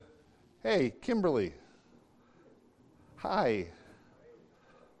Hey, Kimberly. Hi.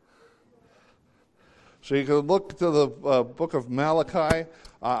 So you can look to the book of Malachi.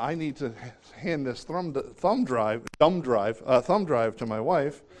 I need to hand this thumb drive to my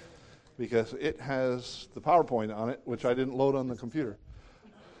wife because it has the PowerPoint on it, which I didn't load on the computer.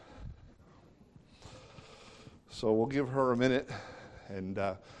 So we'll give her a minute. And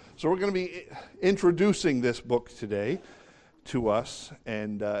so we're going to be introducing this book today to us.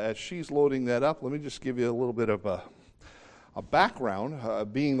 And as she's loading that up, let me just give you a little bit of a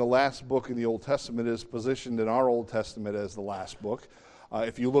background. Being the last book in the Old Testament is positioned in our Old Testament as the last book.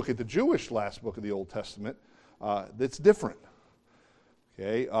 If you look at the Jewish last book of the Old Testament, it's different.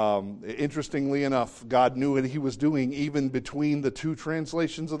 Okay. Interestingly enough, God knew what he was doing even between the two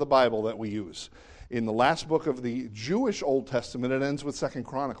translations of the Bible that we use. In the last book of the Jewish Old Testament, it ends with 2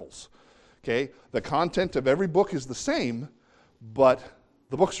 Chronicles. Okay. The content of every book is the same, but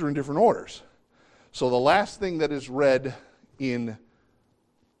the books are in different orders. So the last thing that is read in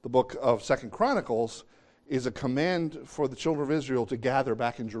the book of 2 Chronicles is a command for the children of Israel to gather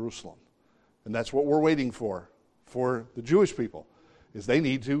back in Jerusalem. And that's what we're waiting for the Jewish people, is they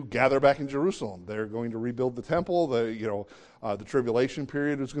need to gather back in Jerusalem. They're going to rebuild the temple. The tribulation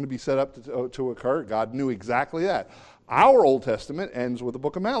period is going to be set up to occur. God knew exactly that. Our Old Testament ends with the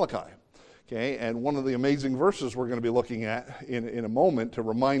book of Malachi. Okay, and one of the amazing verses we're going to be looking at in a moment to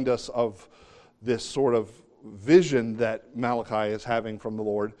remind us of this sort of vision that Malachi is having from the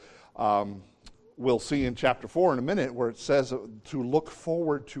Lord, we'll see in chapter 4 in a minute, where it says to look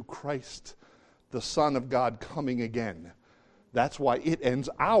forward to Christ, the Son of God, coming again. That's why it ends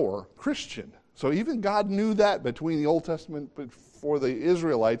our Christian. So even God knew that between the Old Testament for the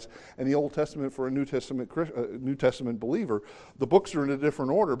Israelites and the Old Testament for a New Testament believer, the books are in a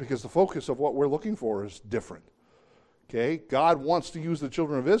different order because the focus of what we're looking for is different. Okay, God wants to use the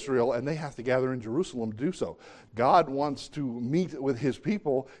children of Israel, and they have to gather in Jerusalem to do so. God wants to meet with his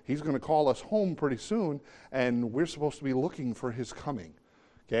people. He's going to call us home pretty soon, and we're supposed to be looking for his coming.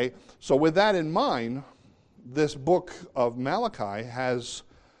 Okay, so with that in mind, this book of Malachi has,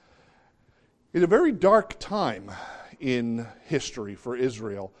 in a very dark time in history for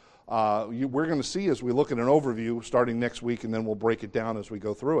Israel, we're going to see as we look at an overview starting next week, and then we'll break it down as we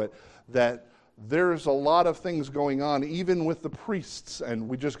go through it, that there's a lot of things going on, even with the priests. And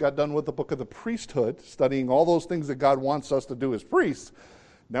we just got done with the book of the priesthood, studying all those things that God wants us to do as priests.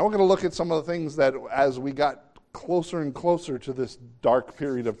 Now we're going to look at some of the things that as we got closer and closer to this dark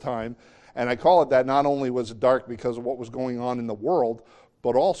period of time, and I call it that not only was it dark because of what was going on in the world,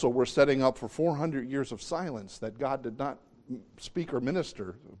 but also we're setting up for 400 years of silence that God did not speak or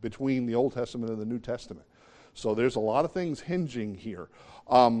minister between the Old Testament and the New Testament. So there's a lot of things hinging here.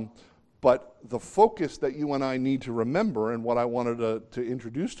 But the focus that you and I need to remember, and what I wanted to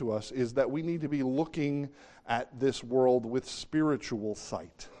introduce to us, is that we need to be looking at this world with spiritual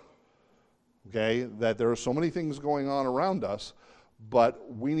sight. Okay? That there are so many things going on around us,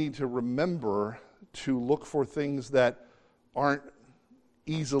 but we need to remember to look for things that aren't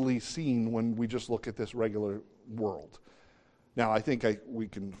easily seen when we just look at this regular world. Now, I think we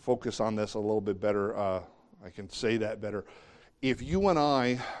can focus on this a little bit better. I can say that better. If you and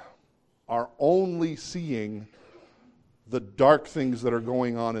I are only seeing the dark things that are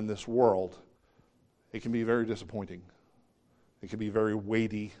going on in this world, it can be very disappointing. It can be very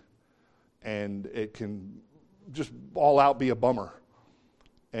weighty, and it can just all out be a bummer,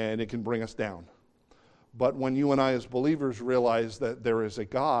 and it can bring us down. But when you and I as believers realize that there is a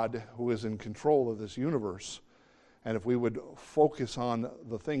God who is in control of this universe, and if we would focus on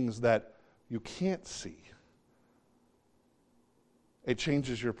the things that you can't see, it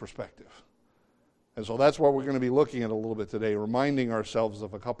changes your perspective. And so that's what we're going to be looking at a little bit today, reminding ourselves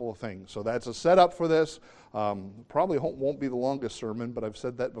of a couple of things. So that's a setup for this. Probably won't be the longest sermon, but I've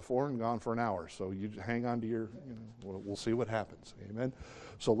said that before and gone for an hour. So you hang on to we'll see what happens. Amen.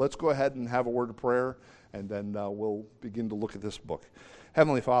 So let's go ahead and have a word of prayer, and then we'll begin to look at this book.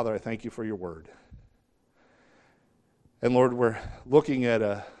 Heavenly Father, I thank you for your word. And Lord, we're looking at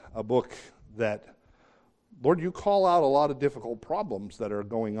a book that, Lord, you call out a lot of difficult problems that are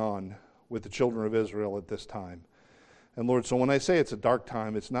going on with the children of Israel at this time. And Lord, so when I say it's a dark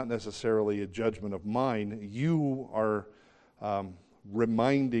time, it's not necessarily a judgment of mine. You are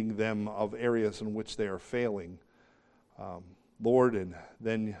reminding them of areas in which they are failing. Lord, and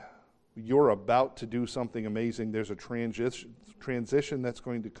then you're about to do something amazing. There's a transition that's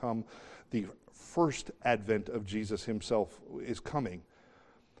going to come. The first advent of Jesus himself is coming.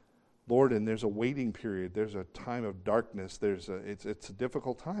 Lord, and there's a waiting period. There's a time of darkness. It's a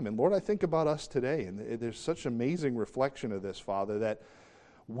difficult time. And Lord, I think about us today, and there's such amazing reflection of this, Father, that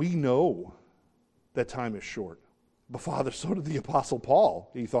We know that time is short. But Father, so did the Apostle Paul.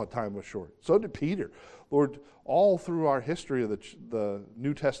 He thought time was short. So did Peter. Lord, all through our history of the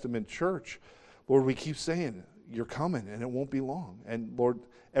New Testament church, Lord, we keep saying, you're coming and it won't be long. And Lord,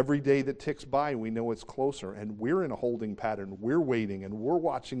 every day that ticks by, we know it's closer. And we're in a holding pattern. We're waiting and we're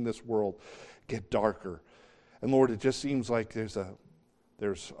watching this world get darker. And Lord, it just seems like there's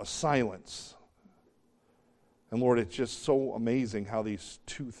a silence. And Lord, it's just so amazing how these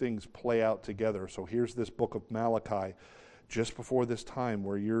two things play out together. So here's this book of Malachi just before this time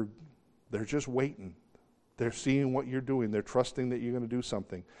where they're just waiting. They're seeing what you're doing. They're trusting that you're going to do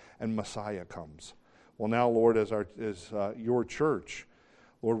something. And Messiah comes. Well, now, Lord, as your church,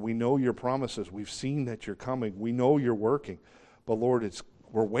 Lord, we know your promises. We've seen that you're coming. We know you're working. But Lord,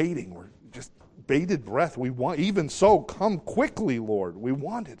 we're waiting. We're just bated breath. We want, even so, come quickly, Lord. We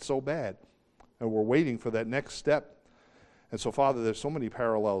want it so bad. And we're waiting for that next step. And so, Father, there's so many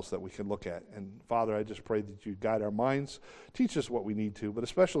parallels that we can look at. And, Father, I just pray that you guide our minds, teach us what we need to. But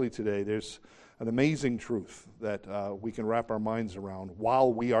especially today, there's an amazing truth that we can wrap our minds around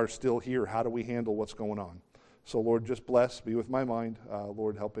while we are still here. How do we handle what's going on? So, Lord, just bless, be with my mind.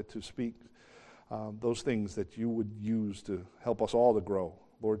 Lord, help it to speak those things that you would use to help us all to grow.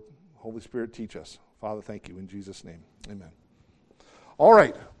 Lord, Holy Spirit, teach us. Father, thank you in Jesus' name. Amen. All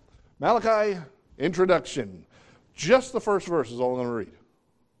right. Malachi, introduction. Just the first verse is all I'm going to read.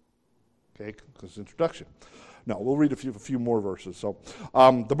 Okay, because it's introduction. No, we'll read a few more verses. So,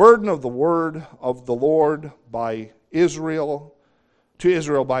 the burden of the word of the Lord by Israel, to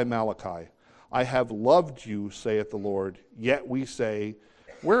Israel by Malachi. I have loved you, saith the Lord, yet we say,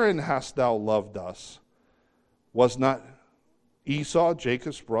 wherein hast thou loved us? Was not Esau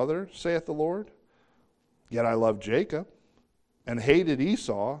Jacob's brother, saith the Lord? Yet I loved Jacob, and hated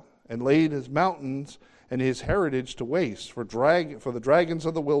Esau, and laid his mountains and his heritage to waste for the dragons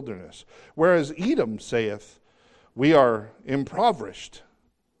of the wilderness. Whereas Edom saith, we are impoverished,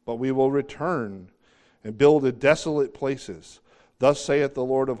 but we will return and build in desolate places. Thus saith the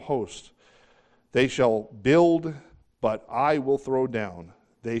Lord of hosts, they shall build, but I will throw down.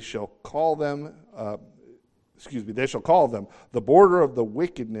 They shall call them the border of the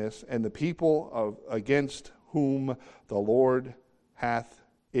wickedness, and the people against whom the Lord hath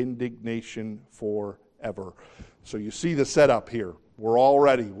indignation forever. So you see the setup here. We're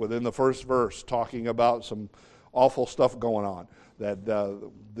already within the first verse talking about some awful stuff going on, that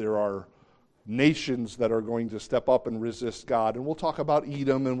there are nations that are going to step up and resist God. And we'll talk about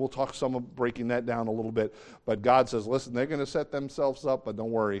Edom, and we'll talk some of breaking that down a little bit. But God says, listen, they're going to set themselves up, but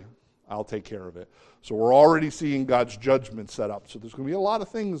don't worry, I'll take care of it. So we're already seeing God's judgment set up. So there's going to be a lot of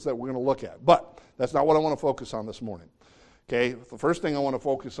things that we're going to look at. But that's not what I want to focus on this morning. Okay, the first thing I want to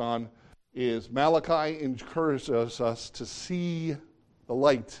focus on is Malachi encourages us to see the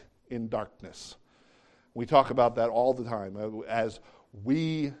light in darkness. We talk about that all the time. As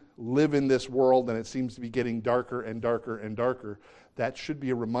we live in this world and it seems to be getting darker and darker and darker, that should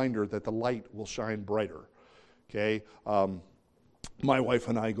be a reminder that the light will shine brighter. Okay, my wife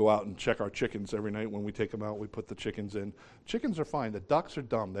and I go out and check our chickens every night. When we take them out, we put the chickens in. Chickens are fine. The ducks are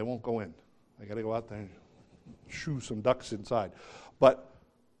dumb. They won't go in. I got to go out there and shoo some ducks inside. But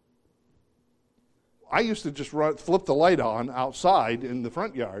I used to just flip the light on outside in the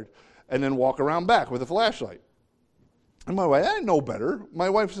front yard and then walk around back with a flashlight. And my wife, I know better. My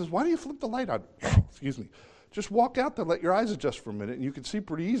wife says, why do you flip the light on? Excuse me. Just walk out there, let your eyes adjust for a minute, and you can see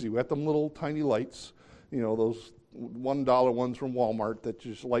pretty easy. We got them little tiny lights, those $1 ones from Walmart that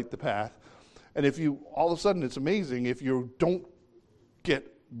just light the path. And if you, all of a sudden, it's amazing, if you don't get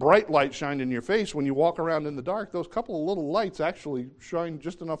bright light shined in your face when you walk around in the dark, those couple of little lights actually shine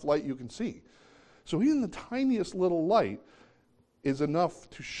just enough light you can see. So even the tiniest little light is enough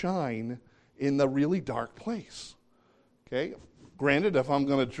to shine in the really dark place. Okay? Granted, if I'm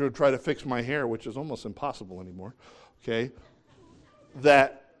going to try to fix my hair, which is almost impossible anymore, okay,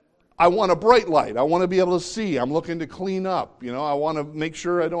 that I want a bright light. I want to be able to see. I'm looking to clean up. I want to make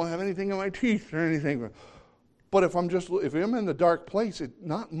sure I don't have anything in my teeth or anything. But if I'm in a dark place,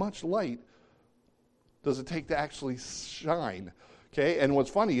 not much light does it take to actually shine. Okay, and what's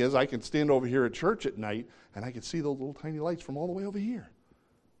funny is I can stand over here at church at night and I can see those little tiny lights from all the way over here.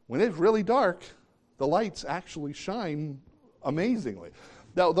 When it's really dark, the lights actually shine amazingly.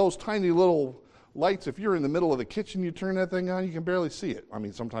 Now, those tiny little lights, if you're in the middle of the kitchen, you turn that thing on, you can barely see it. I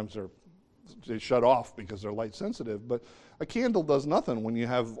mean, sometimes they shut off because they're light sensitive, but a candle does nothing when you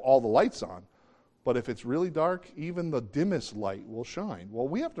have all the lights on. But if it's really dark, even the dimmest light will shine. Well,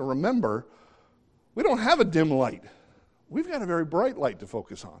 we have to remember, we don't have a dim light. We've got a very bright light to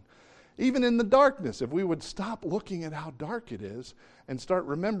focus on. Even in the darkness, if we would stop looking at how dark it is and start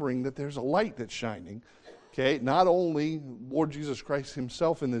remembering that there's a light that's shining, okay, not only Lord Jesus Christ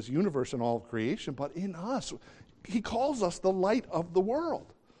himself in this universe and all of creation, but in us. He calls us the light of the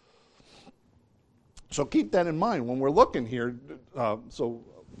world. So keep that in mind when we're looking here. So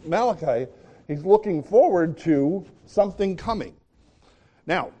Malachi, he's looking forward to something coming.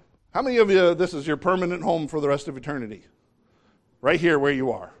 Now, how many of you, this is your permanent home for the rest of eternity? Right here where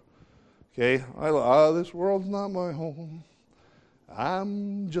you are. Okay, this world's not my home.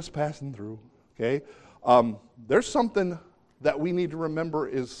 I'm just passing through. Okay, there's something that we need to remember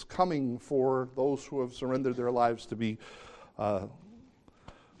is coming for those who have surrendered their lives to be to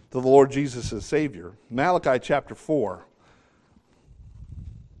the Lord Jesus as Savior. Malachi chapter 4,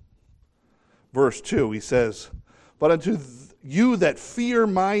 verse 2, he says, "But unto you that fear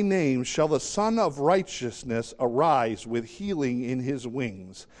my name shall the Son of Righteousness arise with healing in his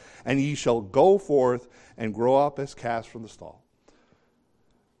wings, and ye shall go forth and grow up as calves from the stall."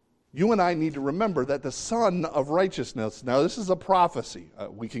 You and I need to remember that the Son of Righteousness, now this is a prophecy.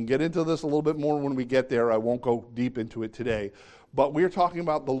 We can get into this a little bit more when we get there. I won't go deep into it today. But we're talking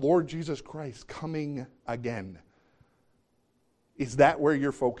about the Lord Jesus Christ coming again. Is that where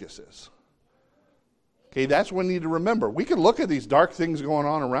your focus is? Okay, that's what we need to remember. We can look at these dark things going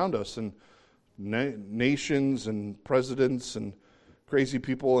on around us and nations and presidents and crazy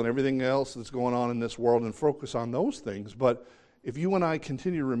people and everything else that's going on in this world and focus on those things. But if you and I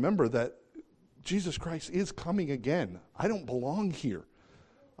continue to remember that Jesus Christ is coming again, I don't belong here.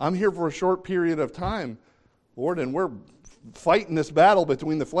 I'm here for a short period of time, Lord, and we're fighting this battle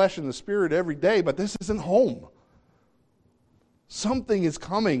between the flesh and the spirit every day, but this isn't home. Something is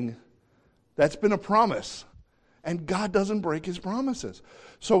coming that's been a promise, and God doesn't break his promises.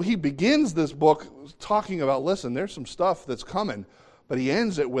 So he begins this book talking about, listen, there's some stuff that's coming, but he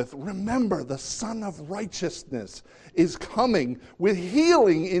ends it with, remember, the Son of Righteousness is coming with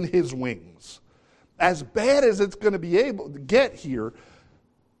healing in his wings. As bad as it's going to be able to get here,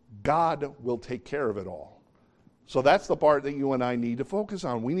 God will take care of it all. So that's the part that you and I need to focus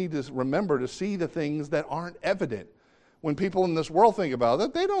on. We need to remember to see the things that aren't evident. When people in this world think about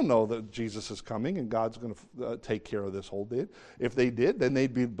it, they don't know that Jesus is coming and God's going to take care of this whole deal. If they did, then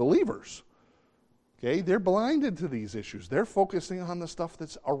they'd be believers. Okay, they're blinded to these issues. They're focusing on the stuff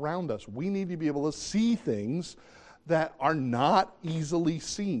that's around us. We need to be able to see things that are not easily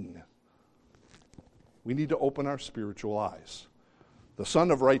seen. We need to open our spiritual eyes. The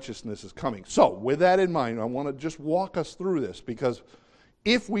Son of Righteousness is coming. So, with that in mind, I want to just walk us through this, because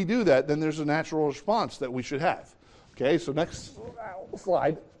if we do that, then there's a natural response that we should have. Okay, so next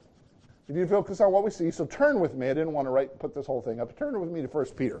slide. We need to focus on what we see. So turn with me. I didn't want to put this whole thing up. Turn with me to 1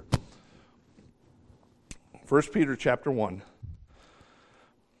 Peter. 1 Peter chapter 1.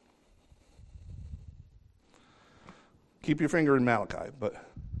 Keep your finger in Malachi, but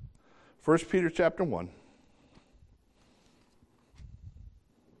 1 Peter chapter 1.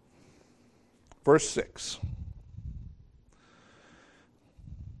 Verse 6.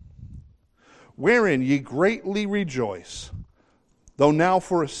 Wherein ye greatly rejoice, though now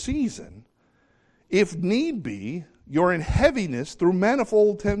for a season, if need be, you're in heaviness through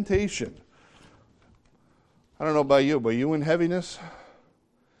manifold temptation. I don't know about you, but you in heaviness?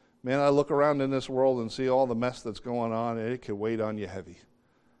 Man, I look around in this world and see all the mess that's going on, and it can weigh on you heavy.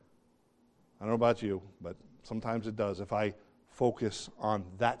 I don't know about you, but sometimes it does if I focus on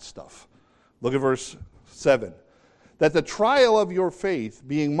that stuff. Look at verse 7. That the trial of your faith,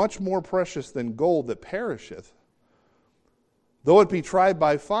 being much more precious than gold that perisheth, though it be tried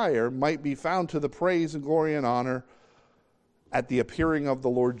by fire, might be found to the praise and glory and honor at the appearing of the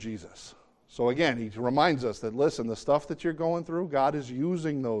Lord Jesus. So again, he reminds us that, listen, the stuff that you're going through, God is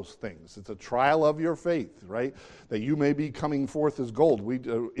using those things. It's a trial of your faith, right? That you may be coming forth as gold.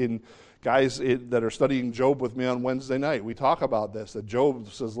 Guys that are studying Job with me on Wednesday night, we talk about this, that Job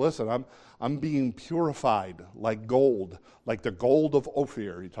says, listen, I'm being purified like gold, like the gold of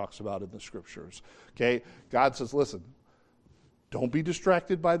Ophir, he talks about in the scriptures. Okay? God says, listen, don't be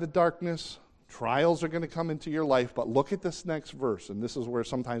distracted by the darkness. Trials are going to come into your life, but look at this next verse, and this is where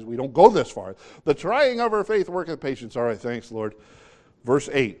sometimes we don't go this far. The trying of our faith worketh patience. All right, thanks, Lord. Verse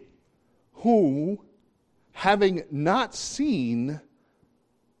 8. Who, having not seen,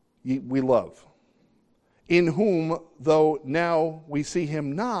 we love, in whom, though now we see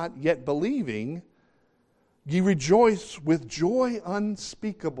him not, yet believing, ye rejoice with joy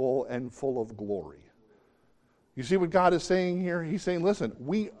unspeakable and full of glory. You see what God is saying here? He's saying, listen,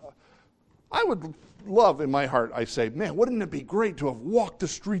 I would love, in my heart, I say, man, wouldn't it be great to have walked the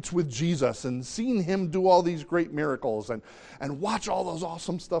streets with Jesus and seen him do all these great miracles and watch all those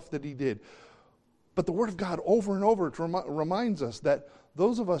awesome stuff that he did. But the Word of God over and over reminds us that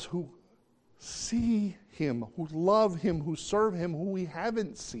those of us who see him, who love him, who serve him, who we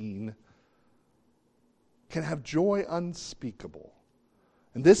haven't seen, can have joy unspeakable.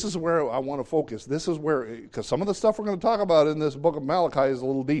 And this is where I want to focus. This is where, because some of the stuff we're going to talk about in this book of Malachi is a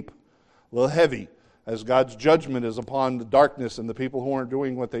little deep, a little heavy, as God's judgment is upon the darkness and the people who aren't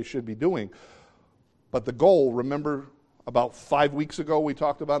doing what they should be doing. But the goal, remember, about 5 weeks ago we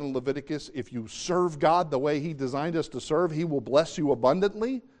talked about in Leviticus, if you serve God the way he designed us to serve, he will bless you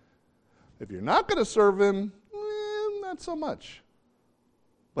abundantly. If you're not going to serve him, not so much.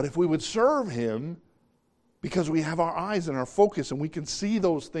 But if we would serve him because we have our eyes and our focus and we can see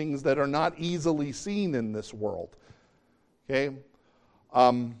those things that are not easily seen in this world. Okay?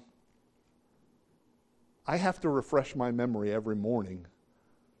 I have to refresh my memory every morning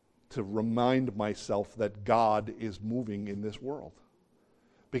to remind myself that God is moving in this world.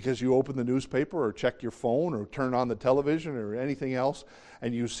 Because you open the newspaper or check your phone or turn on the television or anything else,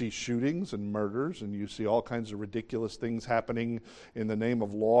 and you see shootings and murders, and you see all kinds of ridiculous things happening in the name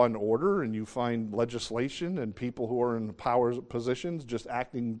of law and order, and you find legislation and people who are in power positions just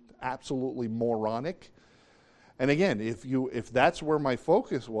acting absolutely moronic. And again, if that's where my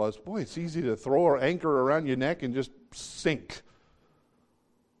focus was, boy, it's easy to throw an anchor around your neck and just sink.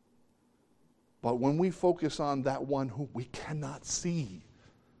 But when we focus on that one who we cannot see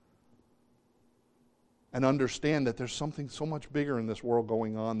and understand that there's something so much bigger in this world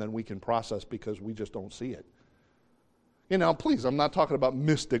going on than we can process because we just don't see it. Please, I'm not talking about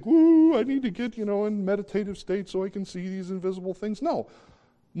mystic. Woo, I need to get, in meditative state so I can see these invisible things. No,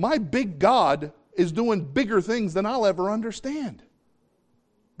 my big God is doing bigger things than I'll ever understand.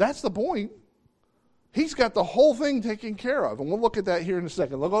 That's the point. He's got the whole thing taken care of. And we'll look at that here in a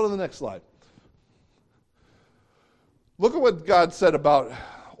second. Let's go to the next slide. Look at what God said about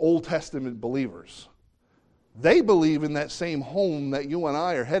Old Testament believers. They believe in that same home that you and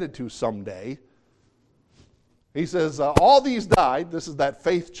I are headed to someday. He says, all these died, this is that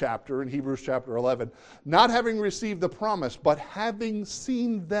faith chapter in Hebrews chapter 11, not having received the promise, but having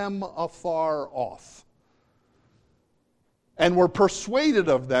seen them afar off, and were persuaded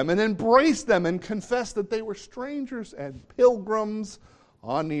of them, and embraced them, and confessed that they were strangers and pilgrims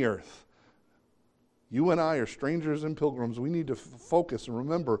on the earth. You and I are strangers and pilgrims. We need to focus and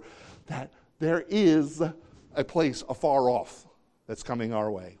remember that there is a place afar off that's coming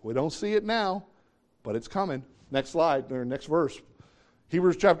our way. We don't see it now, but it's coming. Next slide, or next verse.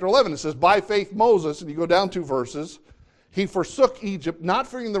 Hebrews chapter 11, it says, by faith Moses, and you go down 2 verses, he forsook Egypt, not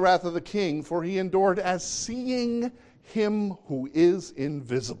fearing the wrath of the king, for he endured as seeing him who is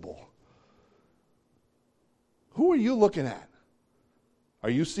invisible. Who are you looking at? Are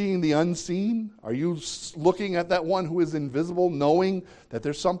you seeing the unseen? Are you looking at that one who is invisible, knowing that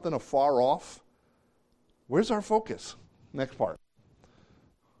there's something afar off? Where's our focus? Next part.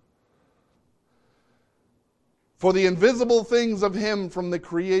 For the invisible things of him from the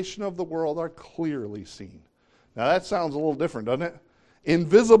creation of the world are clearly seen. Now that sounds a little different, doesn't it?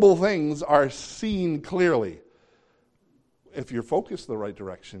 Invisible things are seen clearly. If you're focused the right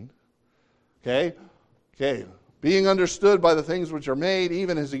direction. Okay? Being understood by the things which are made,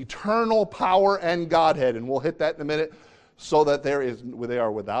 even his eternal power and Godhead. And we'll hit that in a minute. So that they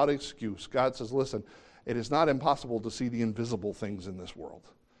are without excuse. God says, listen, it is not impossible to see the invisible things in this world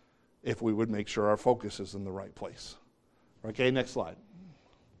if we would make sure our focus is in the right place. Okay, next slide.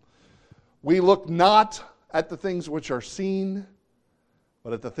 We look not at the things which are seen,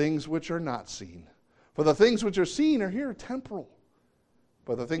 but at the things which are not seen. For the things which are seen are here temporal,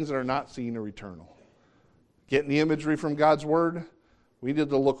 but the things that are not seen are eternal. Getting the imagery from God's Word, we need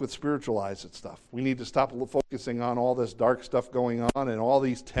to look with spiritual eyes at stuff. We need to stop focusing on all this dark stuff going on and all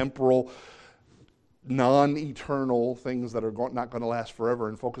these temporal, non-eternal things that are not going to last forever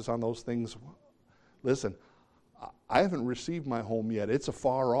and focus on those things. Listen, I haven't received my home yet. It's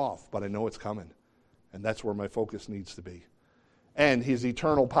afar off, but I know it's coming. And that's where my focus needs to be. And his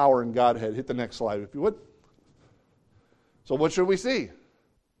eternal power and Godhead. Hit the next slide, if you would. So what should we see?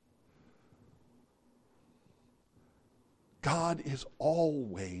 God is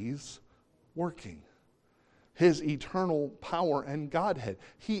always working. His eternal power and Godhead.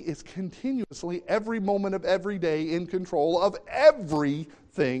 He is continuously, every moment of every day, in control of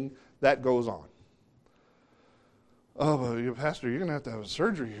everything that goes on. Oh, Pastor, you're going to have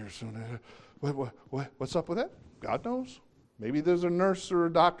surgery here soon. What's up with that? God knows. Maybe there's a nurse or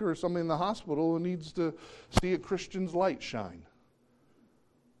a doctor or somebody in the hospital who needs to see a Christian's light shine.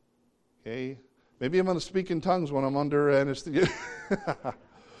 Okay? Maybe I'm going to speak in tongues when I'm under anesthesia.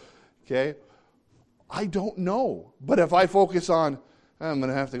 Okay? I don't know. But if I focus on, I'm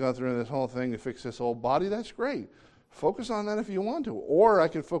going to have to go through this whole thing to fix this whole body, that's great. Focus on that if you want to. Or I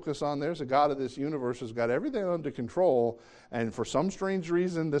could focus on there's a God of this universe who's got everything under control, and for some strange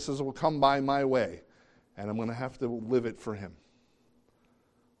reason, this will come by my way, and I'm going to have to live it for him.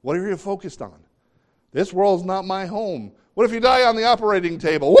 What are you focused on? This world's not my home. What if you die on the operating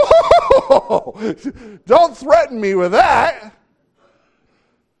table? Whoa! Don't threaten me with that.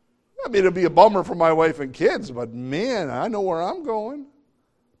 I mean, it'll be a bummer for my wife and kids, but man, I know where I'm going.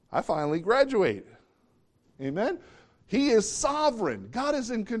 I finally graduate. Amen? He is sovereign. God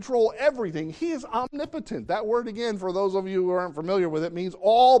is in control of everything. He is omnipotent. That word, again, for those of you who aren't familiar with it, means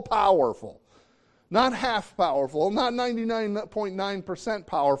all-powerful. Not half powerful, not 99.9%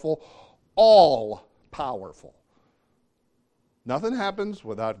 powerful, all powerful. Nothing happens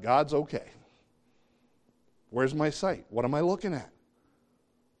without God's okay. Where's my sight? What am I looking at?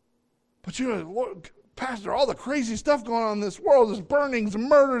 But Pastor, all the crazy stuff going on in this world, there's burnings and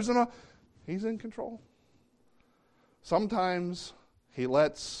murders and all. He's in control. Sometimes he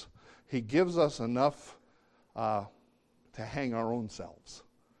gives us enough to hang our own selves.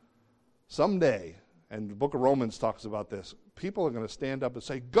 Someday, and the book of Romans talks about this, people are going to stand up and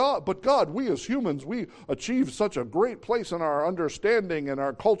say, God, we as humans, we achieved such a great place in our understanding and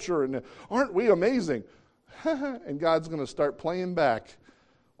our culture, and aren't we amazing? And God's going to start playing back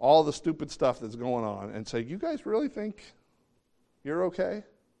all the stupid stuff that's going on and say, you guys really think you're okay?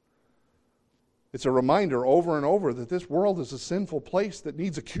 It's a reminder over and over that this world is a sinful place that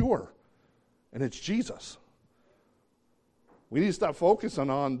needs a cure, and it's Jesus. We need to stop focusing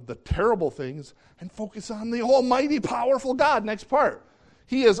on the terrible things and focus on the almighty, powerful God. Next part.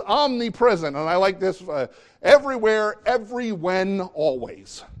 He is omnipresent, and I like this, everywhere, every when,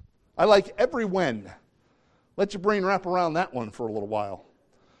 always. I like every when. Let your brain wrap around that one for a little while.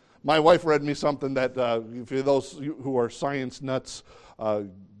 My wife read me something that, for those who are science nuts,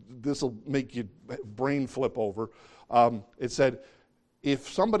 this will make your brain flip over. It said, if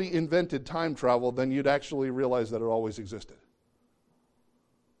somebody invented time travel, then you'd actually realize that it always existed.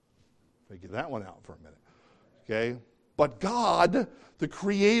 Figure that one out for a minute. Okay? But God, the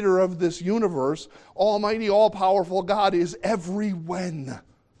creator of this universe, almighty, all-powerful God, is every when.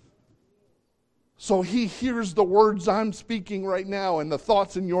 So he hears the words I'm speaking right now and the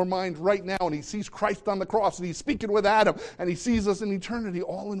thoughts in your mind right now, and he sees Christ on the cross, and he's speaking with Adam, and he sees us in eternity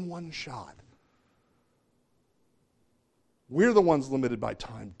all in one shot. We're the ones limited by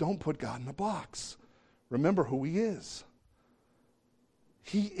time. Don't put God in a box. Remember who he is.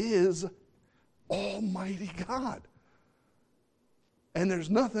 He is Almighty God. And there's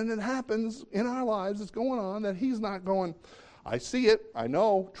nothing that happens in our lives that's going on that he's not going, I see it, I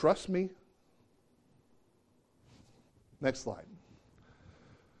know, trust me. Next slide.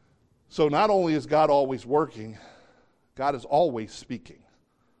 So not only is God always working, God is always speaking.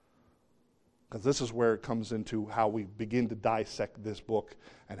 Because this is where it comes into how we begin to dissect this book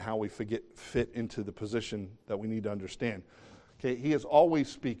and how we fit into the position that we need to understand. Okay, he is always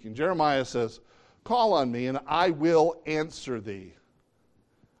speaking. Jeremiah says, call on me and I will answer thee.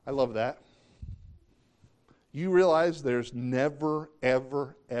 I love that. You realize there's never,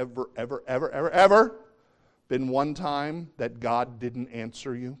 ever, ever, ever, ever, ever, ever been one time that God didn't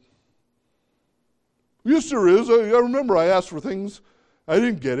answer you? Yes, there is. I remember I asked for things. I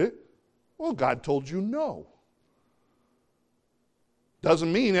didn't get it. Well, God told you no.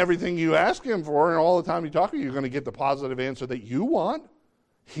 Doesn't mean everything you ask him for and all the time you talk to him, you're going to get the positive answer that you want.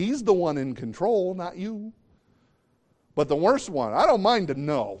 He's the one in control, not you. But the worst one, I don't mind a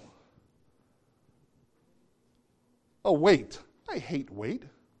no. Oh, wait. I hate wait.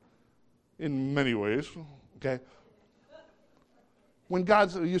 In many ways. Okay? When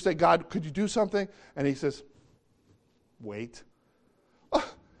you say, God, could you do something? And he says, wait.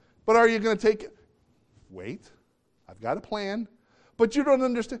 Oh, but are you going to take it? Wait. I've got a plan. But you don't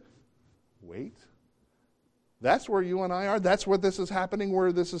understand. Wait. That's where you and I are. That's where this is happening,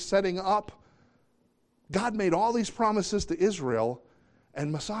 where this is setting up. God made all these promises to Israel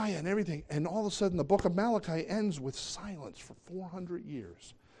and Messiah and everything. And all of a sudden, the book of Malachi ends with silence for 400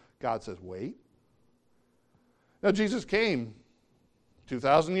 years. God says, wait. Now, Jesus came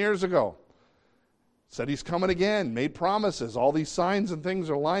 2,000 years ago. Said he's coming again, made promises. All these signs and things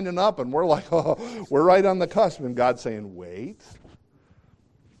are lining up, and we're like, oh, we're right on the cusp. And God's saying, wait.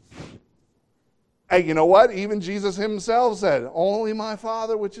 Hey, you know what? Even Jesus himself said, only my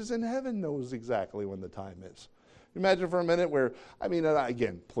Father which is in heaven knows exactly when the time is. Imagine for a minute where,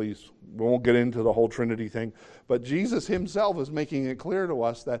 again, please, we won't get into the whole Trinity thing, but Jesus himself is making it clear to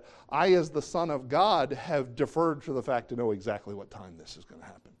us that I, as the Son of God, have deferred to the fact to know exactly what time this is going to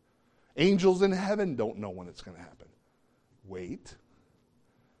happen. Angels in heaven don't know when it's going to happen. Wait.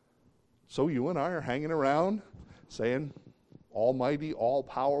 So you and I are hanging around saying, Almighty,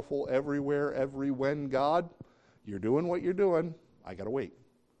 all-powerful, everywhere, every when God, you're doing what you're doing. I got to wait.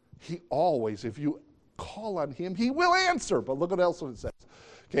 He always, if you call on him, he will answer. But look what else it says.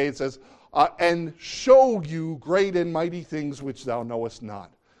 Okay, it says, and show you great and mighty things which thou knowest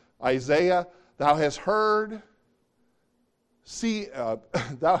not. Isaiah, thou hast heard, see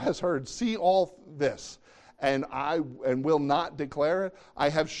all this, and will not declare it. I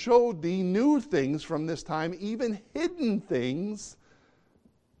have showed thee new things from this time, even hidden things.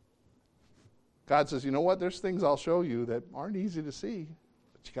 God says, you know what? There's things I'll show you that aren't easy to see,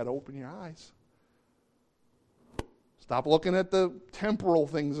 but you got to open your eyes. Stop looking at the temporal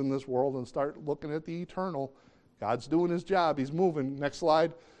things in this world and start looking at the eternal. God's doing his job. He's moving. Next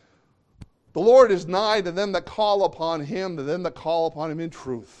slide. The Lord is nigh to them that call upon him, to them that call upon him in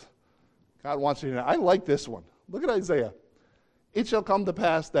truth. God wants you to know. I like this one. Look at Isaiah. It shall come to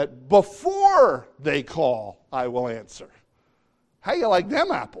pass that before they call, I will answer. How you like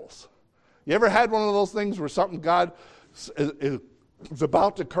them apples? You ever had one of those things where something God is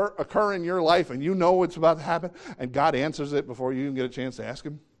about to occur in your life and you know it's about to happen and God answers it before you even get a chance to ask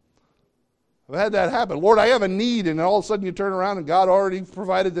him? I've had that happen. Lord, I have a need, and all of a sudden you turn around and God already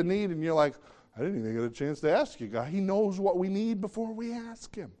provided the need and you're like, I didn't even get a chance to ask you, God. He knows what we need before we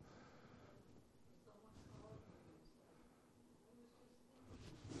ask him.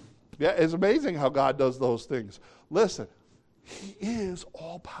 Yeah, it's amazing how God does those things. Listen, he is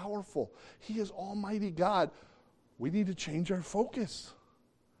all-powerful. He is Almighty God. We need to change our focus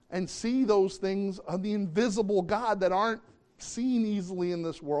and see those things of the invisible God that aren't seen easily in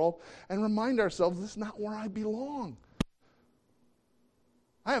this world and remind ourselves this is not where I belong.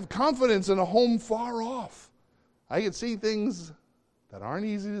 I have confidence in a home far off. I can see things that aren't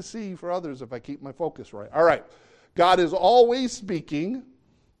easy to see for others if I keep my focus right. All right. God is always speaking.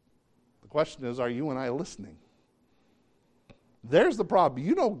 The question is, are you and I listening? There's the problem.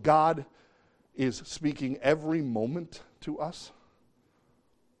 You know God is speaking every moment to us.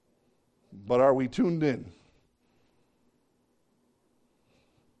 But are we tuned in?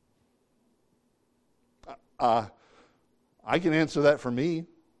 I can answer that for me.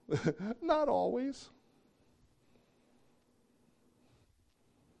 Not always.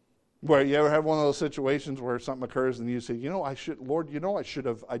 Where you ever have one of those situations where something occurs and you say,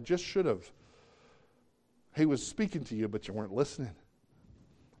 I just should have. He was speaking to you, but you weren't listening.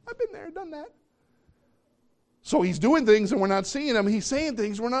 I've been there, done that. So he's doing things and we're not seeing him. He's saying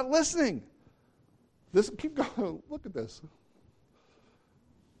things, we're not listening. Keep going. Look at this.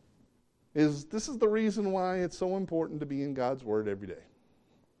 This is the reason why it's so important to be in God's Word every day.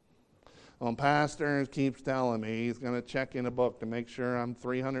 Pastor keeps telling me he's going to check in a book to make sure I'm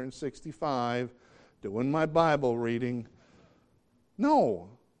 365 doing my Bible reading. No.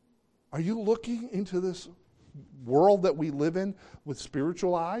 Are you looking into this world that we live in with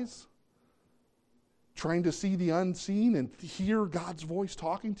spiritual eyes? Trying to see the unseen and hear God's voice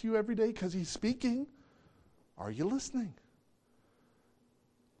talking to you every day because he's speaking? Are you listening?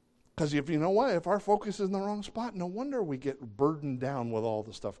 Because if our focus is in the wrong spot, no wonder we get burdened down with all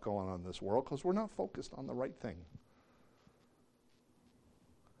the stuff going on in this world because we're not focused on the right thing.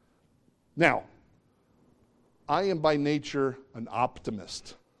 Now, I am by nature an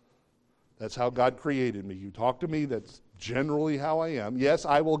optimist. That's how God created me. You talk to me, that's generally how I am. Yes,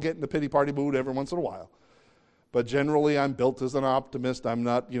 I will get in the pity party mood every once in a while. But generally, I'm built as an optimist. I'm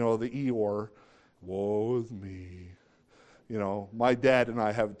not, the Eeyore. Woe is me. My dad and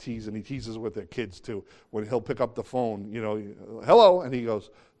I have a tease, and he teases with their kids too. When he'll pick up the phone, hello, and he goes,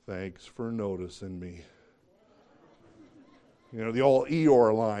 thanks for noticing me. The old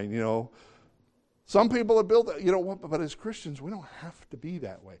Eeyore line, Some people are built, but as Christians, we don't have to be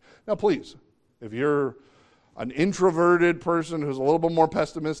that way. Now, please, if you're an introverted person who's a little bit more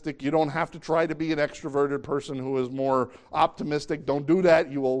pessimistic, you don't have to try to be an extroverted person who is more optimistic. Don't do that.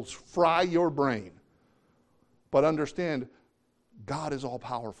 You will fry your brain. But understand, God is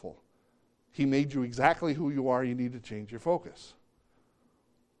all-powerful. He made you exactly who you are. You need to change your focus.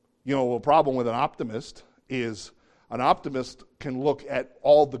 The problem with an optimist is an optimist can look at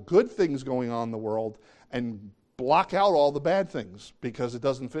all the good things going on in the world and block out all the bad things because it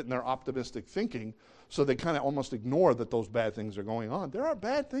doesn't fit in their optimistic thinking, so they kind of almost ignore that those bad things are going on. There are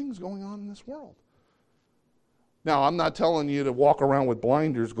bad things going on in this world. Now, I'm not telling you to walk around with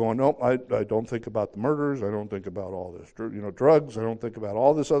blinders going, nope, I don't think about the murders. I don't think about all this, drugs. I don't think about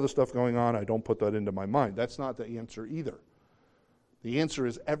all this other stuff going on. I don't put that into my mind. That's not the answer either. The answer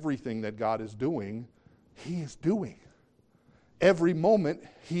is everything that God is doing, He is doing. Every moment,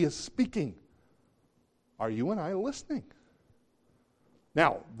 He is speaking. Are you and I listening?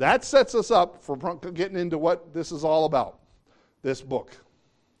 Now, that sets us up for getting into what this is all about, this book.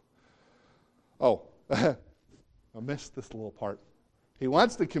 Oh, I missed this little part. He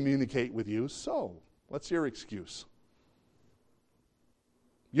wants to communicate with you, so what's your excuse?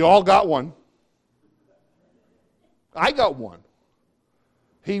 You all got one. I got one.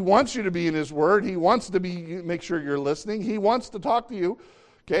 He wants you to be in His Word. He wants to make sure you're listening. He wants to talk to you.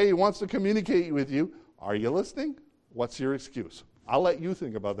 Okay, He wants to communicate with you. Are you listening? What's your excuse? I'll let you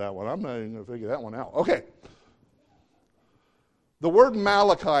think about that one. I'm not even going to figure that one out. Okay. The word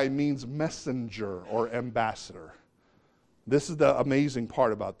Malachi means messenger or ambassador. This is the amazing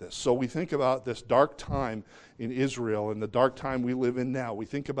part about this. So we think about this dark time in Israel and the dark time we live in now. We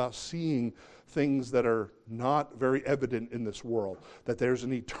think about seeing things that are not very evident in this world, that there's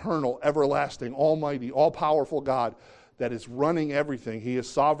an eternal, everlasting, almighty, all-powerful God that is running everything. He is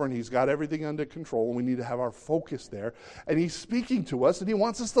sovereign. He's got everything under control, and we need to have our focus there. And He's speaking to us, and He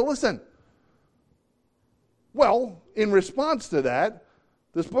wants us to listen. Well, in response to that,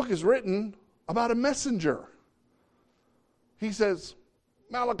 this book is written about a messenger. He says,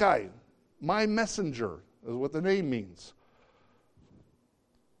 Malachi, my messenger, is what the name means.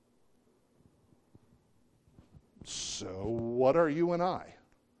 So, what are you and I?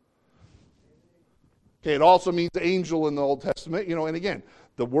 Okay, it also means angel in the Old Testament, and again,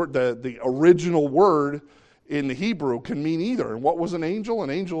 the original word in the Hebrew can mean either. And what was an angel?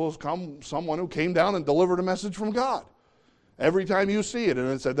 An angel is someone who came down and delivered a message from God. Every time you see it, and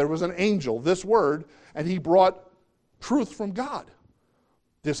it said there was an angel, this word, and he brought truth from God.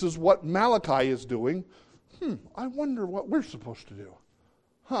 This is what Malachi is doing. I wonder what we're supposed to do.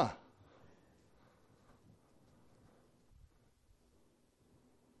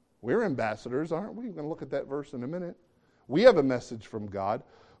 We're ambassadors, aren't we? We're going to look at that verse in a minute. We have a message from God,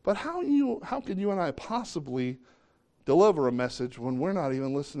 but how can you and I possibly deliver a message when we're not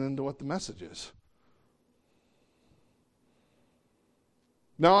even listening to what the message is?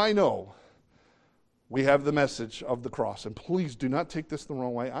 Now, I know we have the message of the cross, and please do not take this the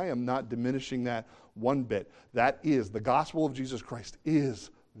wrong way. I am not diminishing that one bit. That is, the gospel of Jesus Christ is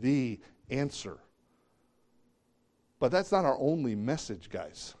the answer. But that's not our only message,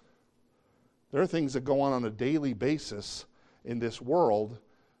 guys. There are things that go on a daily basis in this world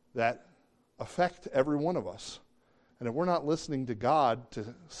that affect every one of us. And if we're not listening to God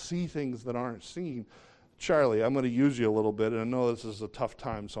to see things that aren't seen, Charlie, I'm going to use you a little bit, and I know this is a tough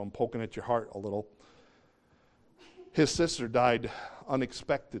time, so I'm poking at your heart a little. His sister died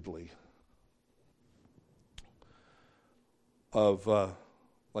unexpectedly of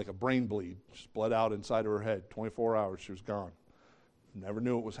like a brain bleed. Just bled out inside of her head. 24 hours, she was gone. Never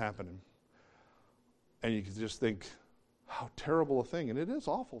knew it was happening. And you can just think, how terrible a thing. And it is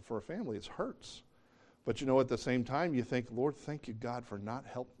awful for a family. It hurts. But at the same time, you think, Lord, thank you, God, for not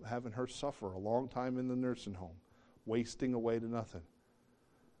having her suffer a long time in the nursing home, wasting away to nothing.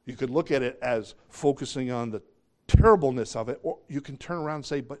 You could look at it as focusing on the terribleness of it, or you can turn around and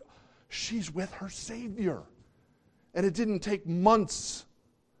say, but she's with her Savior. And it didn't take months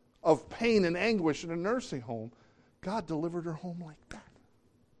of pain and anguish in a nursing home. God delivered her home like that.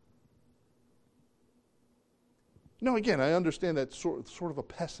 Now, again, I understand that sort of a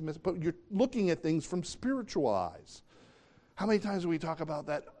pessimist, but you're looking at things from spiritual eyes. How many times do we talk about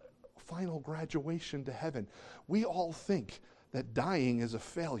that final graduation to heaven? We all think that dying is a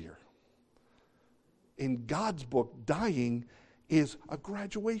failure. In God's book, dying is a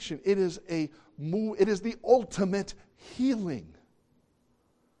graduation. It is the ultimate healing.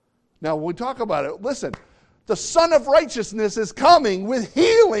 Now, when we talk about it, listen, the Son of Righteousness is coming with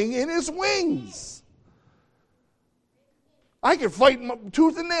healing in His wings. I can fight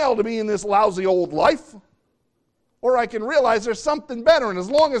tooth and nail to be in this lousy old life, or I can realize there's something better, and as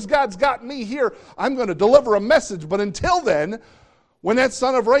long as God's got me here, I'm going to deliver a message. But until then, when that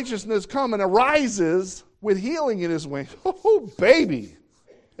Son of Righteousness comes and arises with healing in His wings, oh, baby,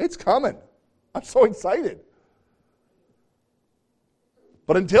 it's coming. I'm so excited.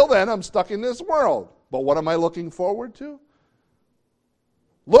 But until then, I'm stuck in this world. But what am I looking forward to?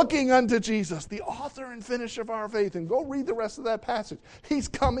 Looking unto Jesus, the author and finisher of our faith. And go read the rest of that passage. He's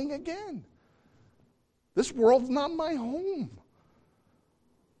coming again. This world's not my home.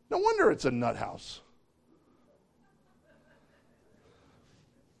 No wonder it's a nut house.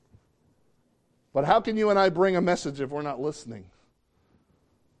 But how can you and I bring a message if we're not listening?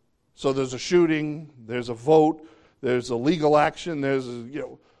 So there's a shooting, there's a vote, there's a legal action,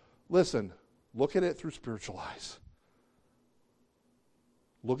 listen, look at it through spiritual eyes.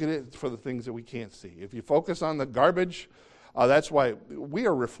 Look at it for the things that we can't see. If you focus on the garbage, that's why we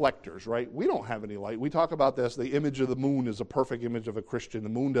are reflectors, right? We don't have any light. We talk about this. The image of the moon is a perfect image of a Christian. The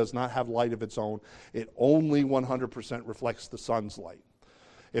moon does not have light of its own. It only 100% reflects the sun's light.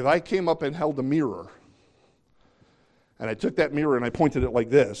 If I came up and held a mirror, and I took that mirror and I pointed it like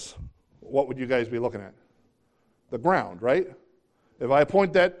this, what would you guys be looking at? The ground, right? If I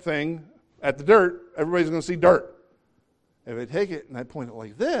point that thing at the dirt, everybody's going to see dirt. If I take it and I point it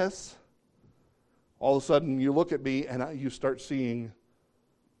like this, all of a sudden you look at me and you start seeing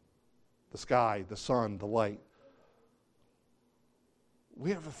the sky, the sun, the light. We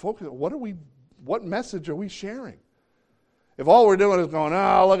have to focus. What message are we sharing? If all we're doing is going,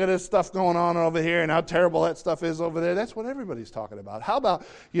 oh, look at this stuff going on over here and how terrible that stuff is over there, that's what everybody's talking about. How about,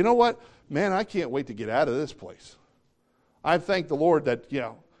 you know what? Man, I can't wait to get out of this place. I thank the Lord that,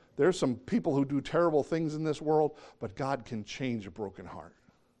 there's some people who do terrible things in this world, but God can change a broken heart.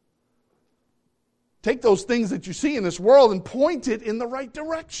 Take those things that you see in this world and point it in the right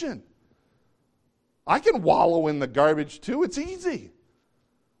direction. I can wallow in the garbage too. It's easy.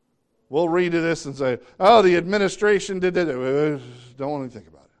 We'll read this and say, oh, the administration did it. Don't want to think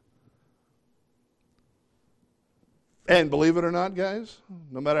about it. And believe it or not, guys,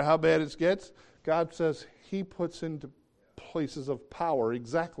 no matter how bad it gets, God says He puts into places of power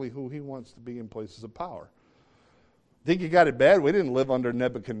exactly who He wants to be in places of power. Think you got it bad? We didn't live under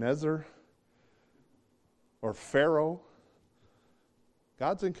Nebuchadnezzar or Pharaoh.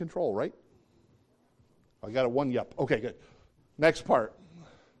 God's in control, right? I got a one yup. Okay, good. Next part.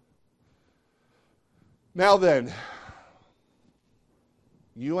 Now then,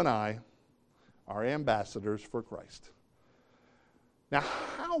 you and I are ambassadors for Christ. Now,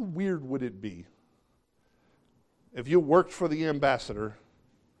 how weird would it be if you worked for the ambassador,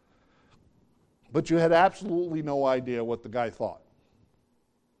 but you had absolutely no idea what the guy thought?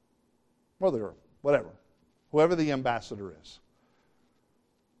 Or whatever, whoever the ambassador is.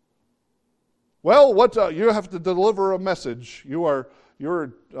 Well, you have to deliver a message. You're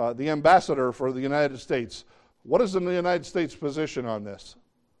the ambassador for the United States. What is the United States' position on this?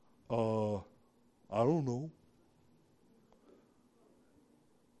 I don't know.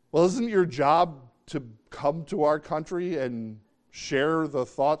 Well, isn't your job to come to our country and share the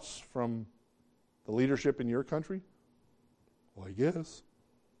thoughts from the leadership in your country? Well, I guess.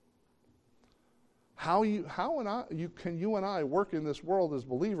 How can you and I work in this world as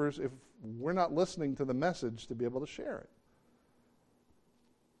believers if we're not listening to the message to be able to share it?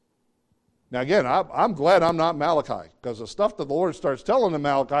 Now again, I'm glad I'm not Malachi, because the stuff that the Lord starts telling to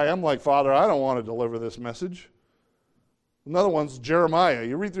Malachi, I'm like, Father, I don't want to deliver this message. Another one's Jeremiah.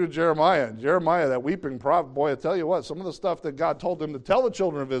 You read through Jeremiah, that weeping prophet, boy, I tell you what, some of the stuff that God told him to tell the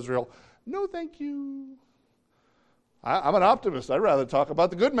children of Israel, no thank you. I'm an optimist. I'd rather talk about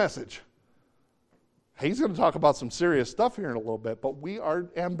the good message. He's going to talk about some serious stuff here in a little bit, but we are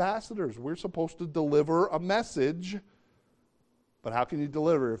ambassadors. We're supposed to deliver a message. But how can you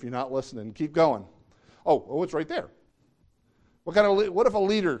deliver if you're not listening? Keep going. Oh, it's right there. What if a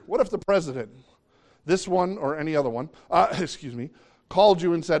leader, what if the president, this one or any other one, called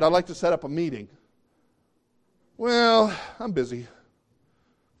you and said, I'd like to set up a meeting. Well, I'm busy.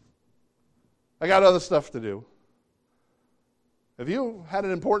 I got other stuff to do. If you had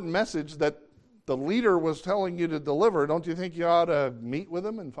an important message that the leader was telling you to deliver, don't you think you ought to meet with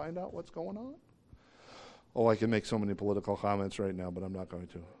him and find out what's going on? Oh, I can make so many political comments right now, but I'm not going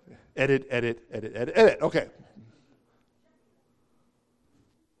to. Edit. Okay.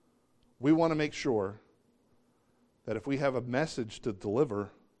 We want to make sure that if we have a message to deliver,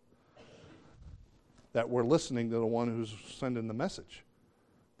 that we're listening to the one who's sending the message,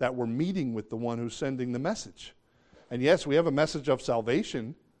 that we're meeting with the one who's sending the message. And yes, we have a message of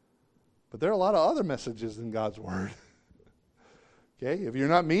salvation, but there are a lot of other messages in God's Word. Okay, if you're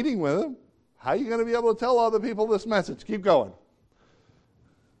not meeting with him, how are you going to be able to tell other people this message? Keep going.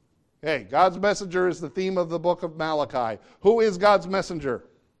 Okay, God's messenger is the theme of the book of Malachi. Who is God's messenger?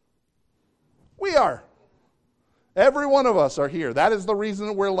 We are. Every one of us are here. That is the reason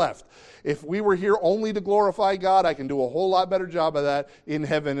that we're left. If we were here only to glorify God, I can do a whole lot better job of that in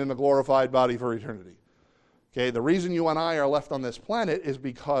heaven in a glorified body for eternity. Okay, the reason you and I are left on this planet is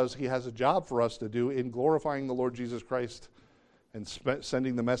because He has a job for us to do in glorifying the Lord Jesus Christ and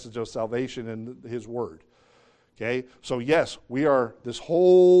sending the message of salvation and His Word. Okay, so yes, we are, this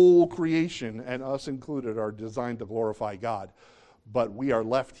whole creation, and us included, are designed to glorify God. but we are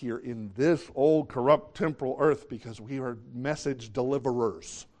left here in this old, corrupt, temporal earth because we are message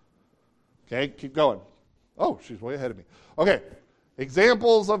deliverers. Okay, keep going. Oh, she's way ahead of me. Okay,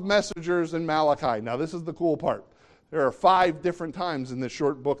 examples of messengers in Malachi. Now, this is the cool part. There are 5 different times in this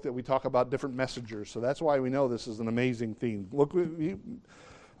short book that we talk about different messengers, so that's why we know this is an amazing theme. Look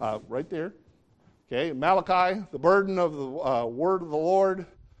right there. Okay, Malachi, the burden of the word of the Lord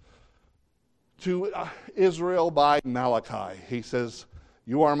to Israel by Malachi. He says,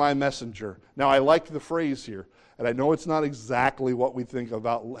 "You are my messenger." Now, I like the phrase here, and I know it's not exactly what we think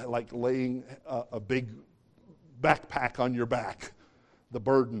about, like laying a big backpack on your back, the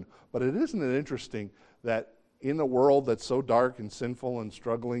burden. But isn't it interesting that in a world that's so dark and sinful and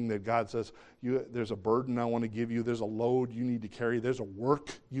struggling, that God says, there's a burden I want to give you, there's a load you need to carry, there's a work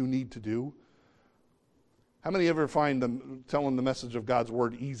you need to do? How many ever find them telling the message of God's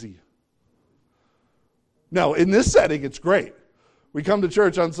word easy? No, in this setting, it's great. We come to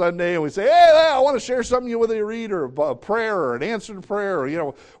church on Sunday and we say, hey, I want to share something with you read, or a prayer, or an answer to prayer,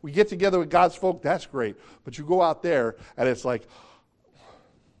 or, we get together with God's folk, that's great. But you go out there and it's like,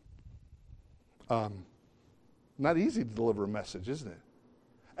 not easy to deliver a message, isn't it?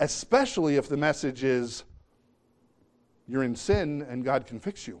 Especially if the message is, you're in sin and God can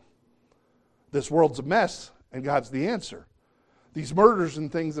fix you. This world's a mess and God's the answer. These murders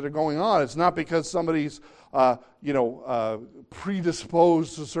and things that are going on, it's not because somebody's,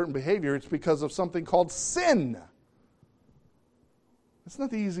 predisposed to certain behavior. It's because of something called sin. It's not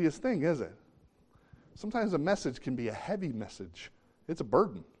the easiest thing, is it? Sometimes a message can be a heavy message. It's a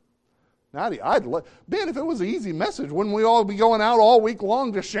burden. Man, if it was an easy message, wouldn't we all be going out all week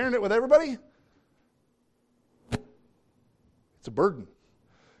long just sharing it with everybody? It's a burden.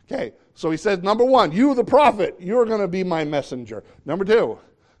 Okay, so he says, number 1, you the prophet, you're going to be my messenger. Number 2,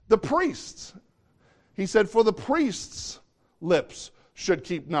 the priests. He said, for the priests' lips should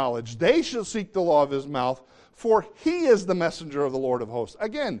keep knowledge. They shall seek the law of his mouth, for he is the messenger of the Lord of hosts.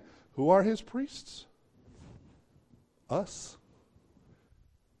 Again, who are his priests? Us.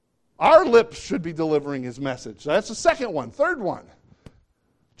 Our lips should be delivering his message. That's the second one. Third one,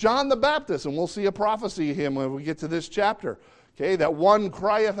 John the Baptist, and we'll see a prophecy of him when we get to this chapter. Okay, that one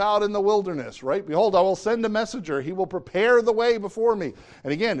crieth out in the wilderness, right? Behold, I will send a messenger. He will prepare the way before me.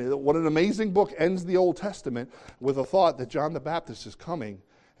 And again, what an amazing book ends the Old Testament with a thought that John the Baptist is coming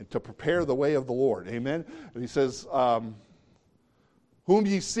and to prepare the way of the Lord. Amen? And he says, whom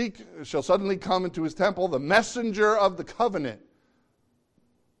ye seek shall suddenly come into his temple, the messenger of the covenant,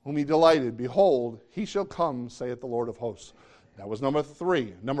 whom he delighted. Behold, he shall come, saith the Lord of hosts. That was number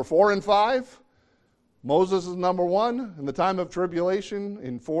 3. Number 4 and 5. Moses is number 1 in the time of tribulation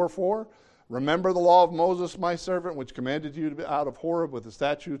in 4:4. Remember the law of Moses, my servant, which commanded you to be out of Horeb with the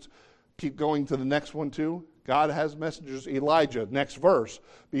statutes. Keep going to the next one too. God has messengers. Elijah, next verse.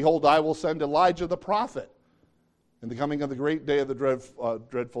 Behold, I will send Elijah the prophet in the coming of the great day of the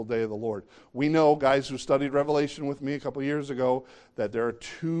dreadful day of the Lord. We know, guys who studied Revelation with me a couple years ago, that there are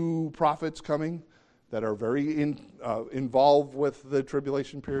 2 prophets coming that are very involved with the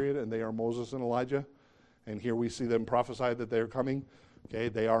tribulation period, and they are Moses and Elijah. And here we see them prophesy that they're coming. Okay,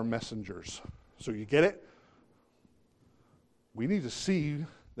 they are messengers. So you get it? We need to see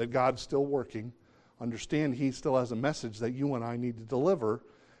that God's still working, understand he still has a message that you and I need to deliver,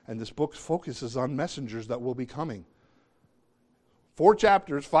 and this book focuses on messengers that will be coming. 4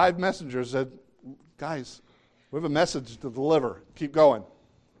 chapters, 5 messengers said, guys, we have a message to deliver. Keep going.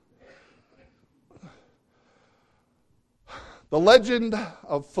 The legend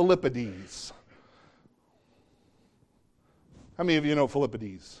of Philippides. How many of you know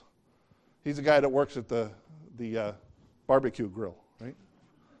Philippides? He's a guy that works at the barbecue grill, right?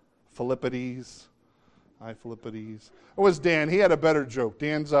 Philippides. Hi, Philippides. It was Dan. He had a better joke.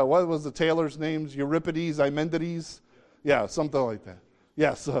 Dan's, what was the tailor's names? Euripides, Eimenides? Yeah, something like that.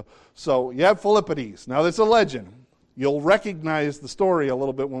 Yes. So you have Philippides. Now, it's a legend. You'll recognize the story a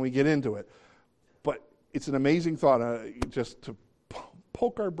little bit when we get into it. But it's an amazing thought, just to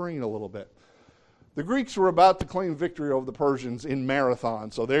poke our brain a little bit. The Greeks were about to claim victory over the Persians in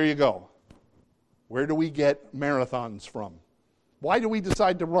Marathon. So there you go. Where do we get marathons from? Why do we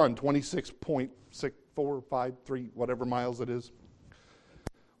decide to run 26.6453, whatever miles it is?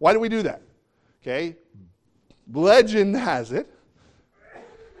 Why do we do that? Okay. Legend has it,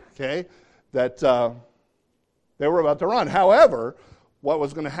 okay, that they were about to run. However, what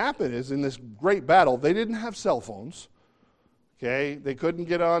was going to happen is in this great battle, they didn't have cell phones. Okay, they couldn't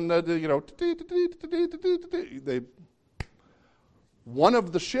get on one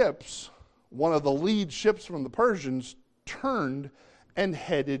of the ships, one of the lead ships from the Persians, turned and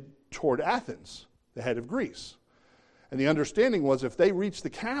headed toward Athens, the head of Greece. And the understanding was if they reached the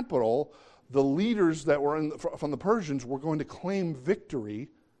capital, the leaders that were from the Persians were going to claim victory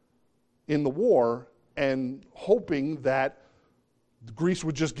in the war and hoping that Greece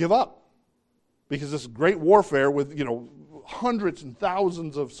would just give up. Because this great warfare with, hundreds and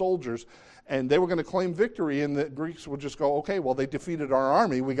thousands of soldiers, and they were going to claim victory, and the Greeks would just go, okay, well, they defeated our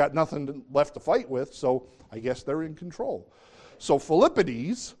army. We got nothing left to fight with, so I guess they're in control. So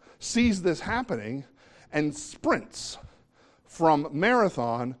Philippides sees this happening and sprints from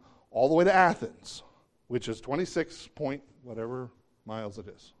Marathon all the way to Athens, which is 26 point whatever miles it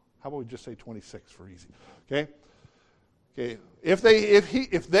is. How about we just say 26 for easy? Okay. If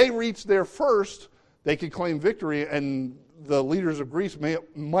they reach there first, they could claim victory, and the leaders of Greece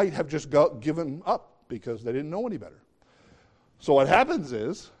might have just given up because they didn't know any better. So what happens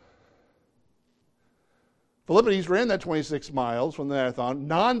is Philippides ran that 26 miles from the Marathon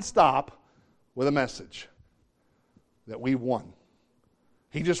nonstop with a message that we won.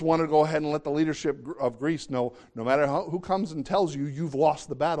 He just wanted to go ahead and let the leadership of Greece know, no matter who comes and tells you you've lost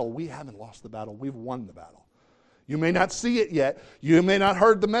the battle, we haven't lost the battle, we've won the battle. You may not see it yet, you may not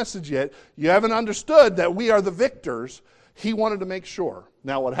heard the message yet, you haven't understood that we are the victors. He wanted to make sure.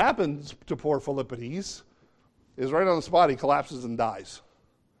 Now what happens to poor Philippides is right on the spot he collapses and dies.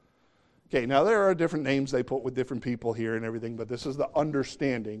 Okay, now there are different names they put with different people here and everything, but this is the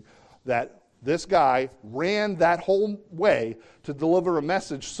understanding that this guy ran that whole way to deliver a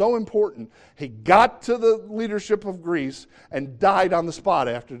message so important, he got to the leadership of Greece and died on the spot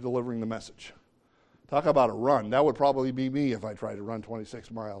after delivering the message. Talk about a run. That would probably be me if I tried to run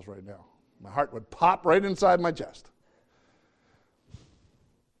 26 miles right now. My heart would pop right inside my chest.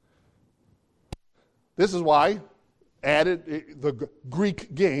 This is why added the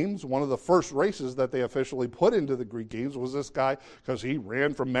Greek Games, one of the first races that they officially put into the Greek Games was this guy, because he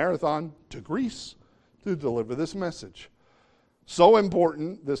ran from Marathon to Greece to deliver this message. So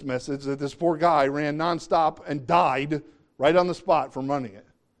important, this message, that this poor guy ran nonstop and died right on the spot from running it.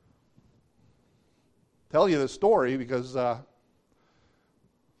 Tell you this story because how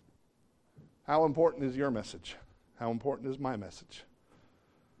important is your message? How important is my message?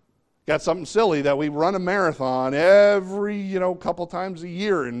 Got something silly that we run a marathon every, couple times a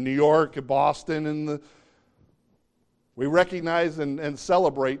year in New York and Boston, and we recognize and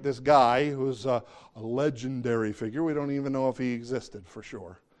celebrate this guy who's a legendary figure. We don't even know if he existed for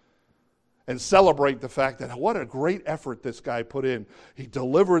sure. And celebrate the fact that what a great effort this guy put in. He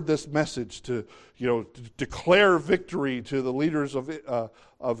delivered this message to declare victory to the leaders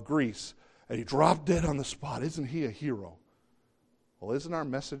of Greece, and he dropped dead on the spot. Isn't he a hero? Well, isn't our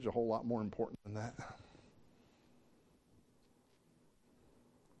message a whole lot more important than that?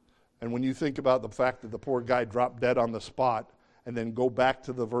 And when you think about the fact that the poor guy dropped dead on the spot, and then go back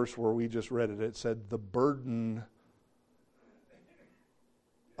to the verse where we just read it said, the burden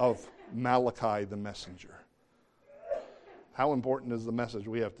of Malachi the messenger. How important is the message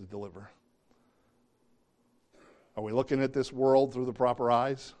we have to deliver? Are we looking at this world through the proper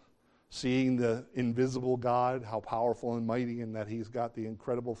eyes? Seeing the invisible God, how powerful and mighty, and that He's got the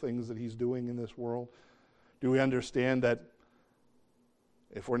incredible things that He's doing in this world? Do we understand that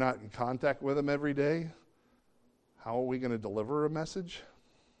if we're not in contact with Him every day, how are we going to deliver a message?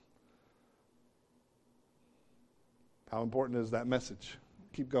 How important is that message?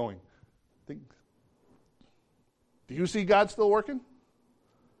 Keep going. Do you see God still working?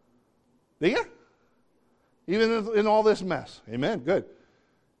 Do you? Even in all this mess. Amen. Good.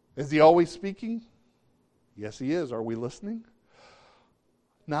 Is He always speaking? Yes, He is. Are we listening?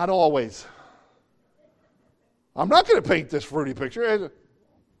 Not always. I'm not going to paint this fruity picture.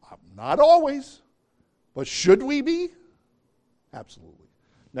 Not always. But should we be? Absolutely.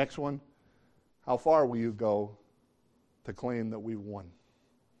 Next one. How far will you go to claim that we've won?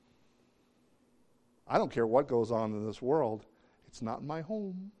 I don't care what goes on in this world. It's not my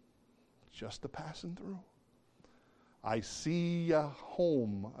home. It's just a passing through. I see a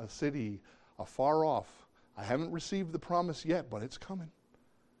home, a city, afar off. I haven't received the promise yet, but it's coming.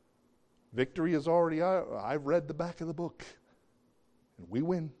 Victory is already out. I've read the back of the book, and we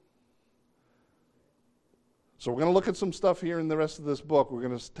win. So we're going to look at some stuff here in the rest of this book. We're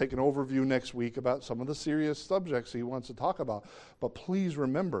going to take an overview next week about some of the serious subjects he wants to talk about. But please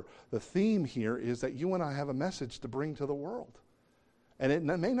remember, the theme here is that you and I have a message to bring to the world. And it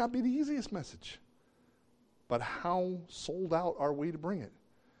may not be the easiest message. But how sold out are we to bring it?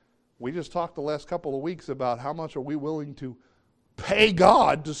 We just talked the last couple of weeks about how much are we willing to pay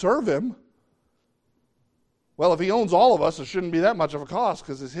God to serve Him. Well, if He owns all of us, it shouldn't be that much of a cost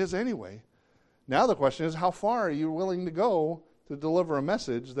because it's His anyway. Now the question is, how far are you willing to go to deliver a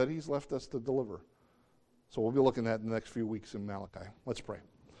message that He's left us to deliver? So we'll be looking at in the next few weeks in Malachi. Let's pray.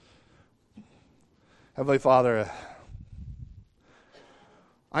 Heavenly Father,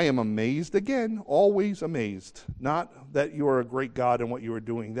 I am amazed again, always amazed. Not that you are a great God and what you are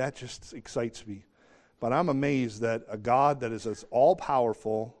doing. That just excites me. But I'm amazed that a God that is as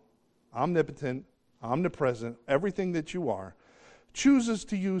all-powerful, omnipotent, omnipresent, everything that you are, chooses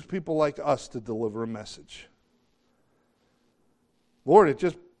to use people like us to deliver a message. Lord, it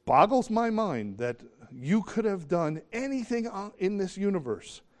just boggles my mind that you could have done anything in this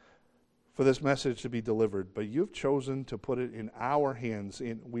universe for this message to be delivered, but you've chosen to put it in our hands.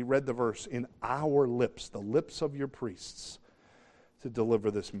 We read the verse, in our lips, the lips of your priests, to deliver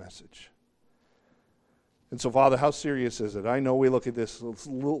this message. And so, Father, how serious is it? I know we look at this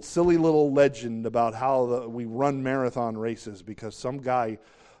silly little legend about how we run marathon races because some guy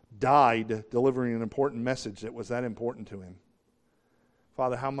died delivering an important message that was that important to him.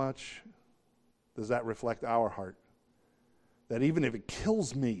 Father, how much does that reflect our heart? That even if it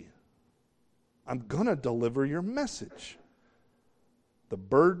kills me, I'm going to deliver your message. The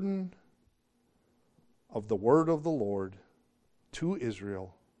burden of the word of the Lord to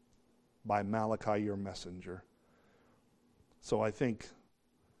Israel by Malachi, your messenger. So I think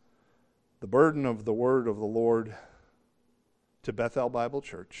the burden of the word of the Lord to Bethel Bible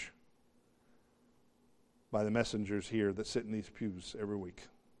Church by the messengers here that sit in these pews every week.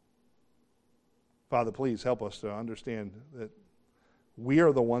 Father, please help us to understand that we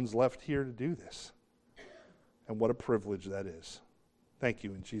are the ones left here to do this. And what a privilege that is. Thank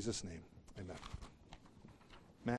you in Jesus' name. Amen.